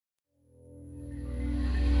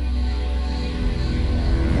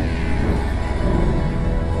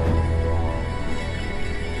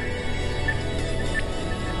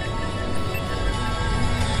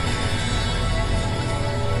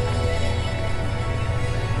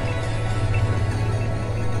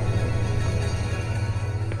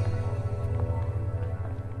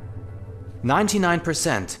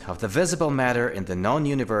99% of the visible matter in the known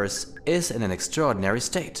universe is in an extraordinary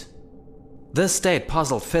state. This state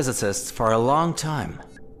puzzled physicists for a long time.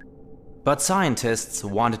 But scientists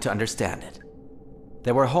wanted to understand it.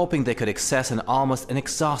 They were hoping they could access an almost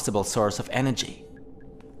inexhaustible source of energy.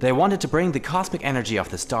 They wanted to bring the cosmic energy of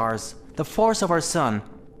the stars, the force of our sun,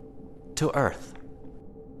 to Earth.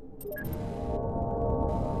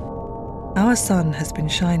 Our sun has been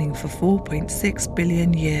shining for 4.6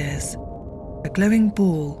 billion years. A glowing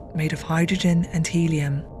ball made of hydrogen and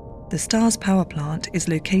helium. The star's power plant is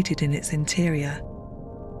located in its interior.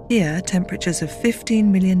 Here, temperatures of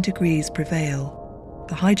 15 million degrees prevail.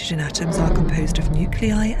 The hydrogen atoms are composed of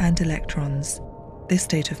nuclei and electrons. This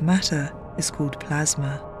state of matter is called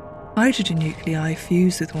plasma. Hydrogen nuclei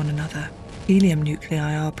fuse with one another. Helium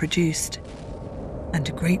nuclei are produced, and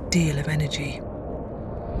a great deal of energy.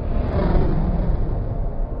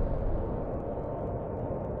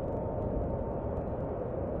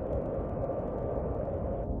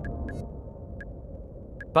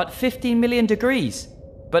 But 15 million degrees?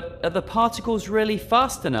 But are the particles really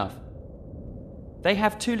fast enough? They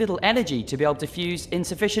have too little energy to be able to fuse in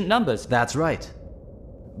sufficient numbers. That's right.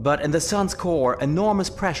 But in the sun's core, enormous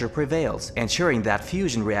pressure prevails, ensuring that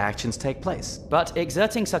fusion reactions take place. But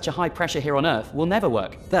exerting such a high pressure here on Earth will never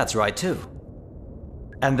work. That's right too.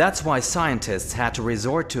 And that's why scientists had to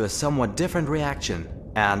resort to a somewhat different reaction,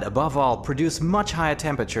 and above all, produce much higher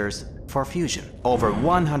temperatures for fusion, over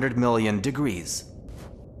 100 million degrees.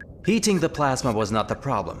 Heating the plasma was not the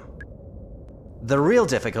problem. The real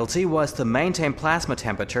difficulty was to maintain plasma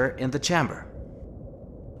temperature in the chamber.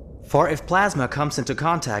 For if plasma comes into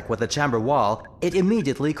contact with the chamber wall, it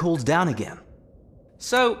immediately cools down again.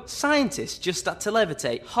 So, scientists just had to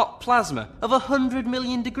levitate hot plasma of 100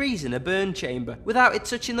 million degrees in a burn chamber without it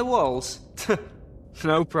touching the walls?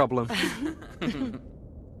 No problem.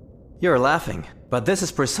 You're laughing, but this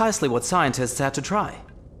is precisely what scientists had to try.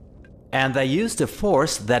 And they used a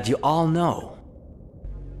force that you all know.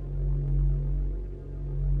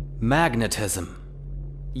 Magnetism.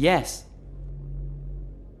 Yes.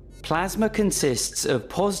 Plasma consists of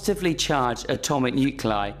positively charged atomic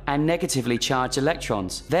nuclei and negatively charged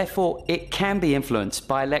electrons. Therefore, it can be influenced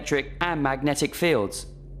by electric and magnetic fields.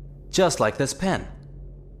 Just like this pen.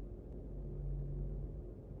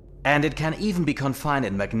 And it can even be confined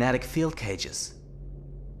in magnetic field cages.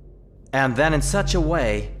 And then in such a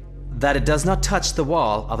way that it does not touch the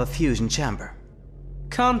wall of a fusion chamber.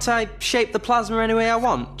 Can't I shape the plasma any way I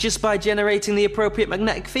want, just by generating the appropriate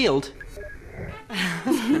magnetic field?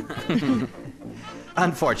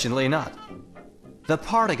 Unfortunately not. The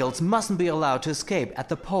particles mustn't be allowed to escape at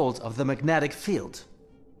the poles of the magnetic field.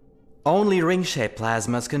 Only ring-shaped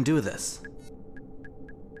plasmas can do this.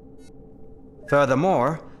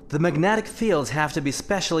 Furthermore, the magnetic fields have to be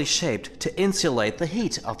specially shaped to insulate the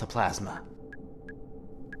heat of the plasma.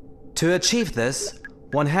 To achieve this,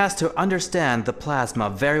 one has to understand the plasma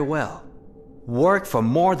very well. Work for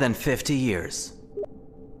more than 50 years.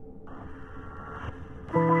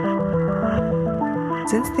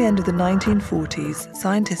 Since the end of the 1940s,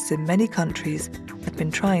 scientists in many countries have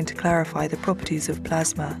been trying to clarify the properties of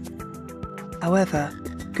plasma. However,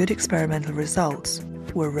 good experimental results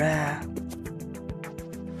were rare.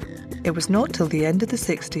 It was not till the end of the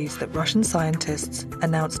 60s that Russian scientists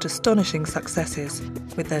announced astonishing successes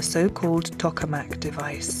with their so-called tokamak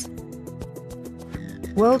device.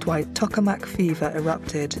 Worldwide tokamak fever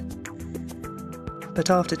erupted. But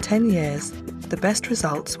after 10 years, the best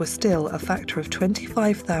results were still a factor of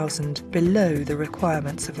 25,000 below the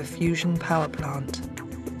requirements of a fusion power plant.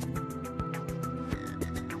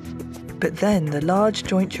 But then the large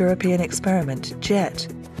joint European experiment, JET,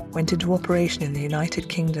 went into operation in the United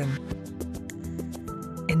Kingdom.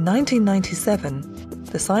 In 1997,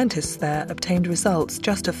 the scientists there obtained results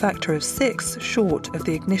just a factor of 6 short of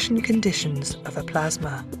the ignition conditions of a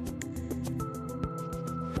plasma.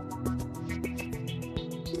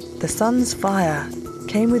 The sun's fire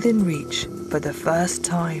came within reach for the first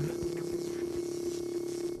time.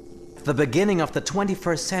 At the beginning of the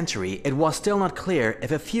 21st century, it was still not clear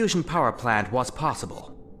if a fusion power plant was possible.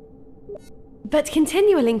 But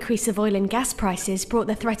continual increase of oil and gas prices brought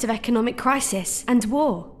the threat of economic crisis and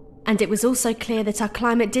war. And it was also clear that our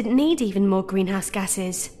climate didn't need even more greenhouse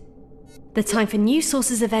gases. The time for new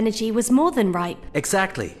sources of energy was more than ripe.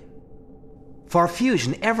 Exactly. For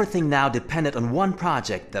fusion, everything now depended on one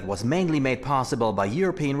project that was mainly made possible by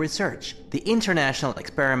European research, the international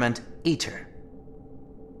experiment ITER.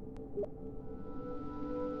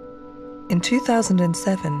 In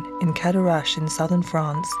 2007, in Cadarache in southern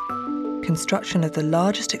France, construction of the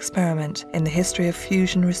largest experiment in the history of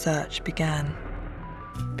fusion research began.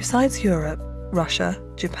 Besides Europe, Russia,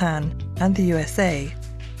 Japan, and the USA,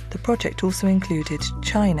 the project also included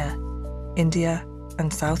China, India,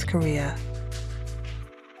 and South Korea.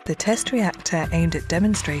 The test reactor aimed at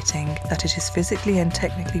demonstrating that it is physically and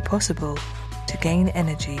technically possible to gain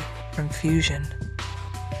energy from fusion.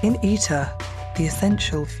 In ITER, the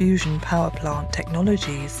essential fusion power plant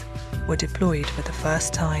technologies were deployed for the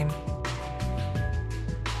first time.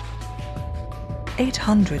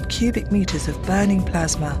 800 cubic meters of burning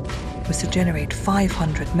plasma was to generate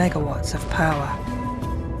 500 megawatts of power,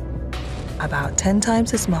 about 10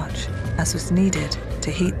 times as much as was needed to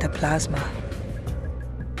heat the plasma.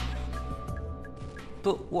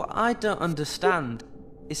 But what I don't understand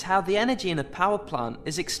is how the energy in a power plant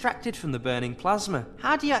is extracted from the burning plasma.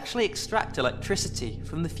 How do you actually extract electricity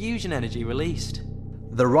from the fusion energy released?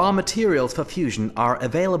 The raw materials for fusion are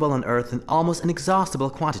available on Earth in almost inexhaustible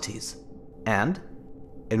quantities. And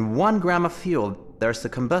in 1 gram of fuel, there's the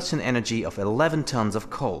combustion energy of 11 tons of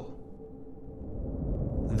coal.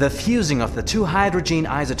 The fusing of the 2 hydrogen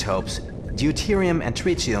isotopes, deuterium and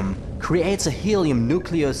tritium, creates a helium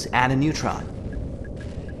nucleus and a neutron.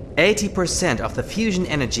 80% of the fusion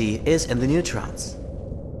energy is in the neutrons.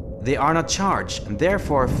 They are not charged and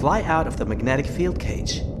therefore fly out of the magnetic field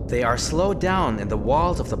cage. They are slowed down in the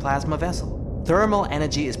walls of the plasma vessel. Thermal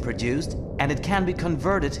energy is produced and it can be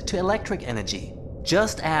converted to electric energy,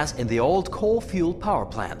 just as in the old coal-fueled power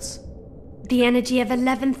plants. The energy of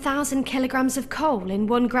 11,000 kilograms of coal in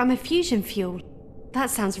 1 gram of fusion fuel. That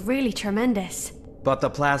sounds really tremendous. But the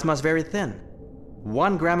plasma is very thin.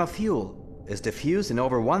 1 gram of fuel is diffused in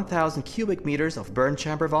over 1,000 cubic meters of burn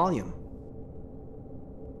chamber volume.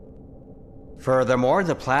 Furthermore,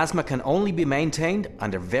 the plasma can only be maintained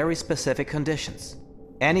under very specific conditions.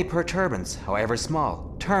 Any perturbance, however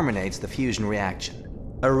small, terminates the fusion reaction.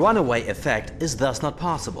 A runaway effect is thus not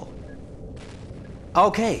possible.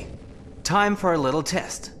 Okay, time for a little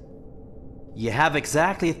test. You have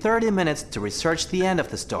exactly 30 minutes to research the end of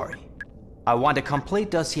the story. I want a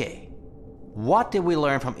complete dossier. What did we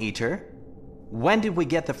learn from ITER? When did we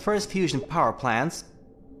get the first fusion power plants?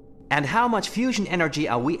 And how much fusion energy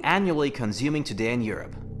are we annually consuming today in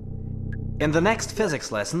Europe? In the next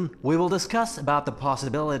physics lesson, we will discuss about the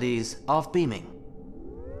possibilities of beaming.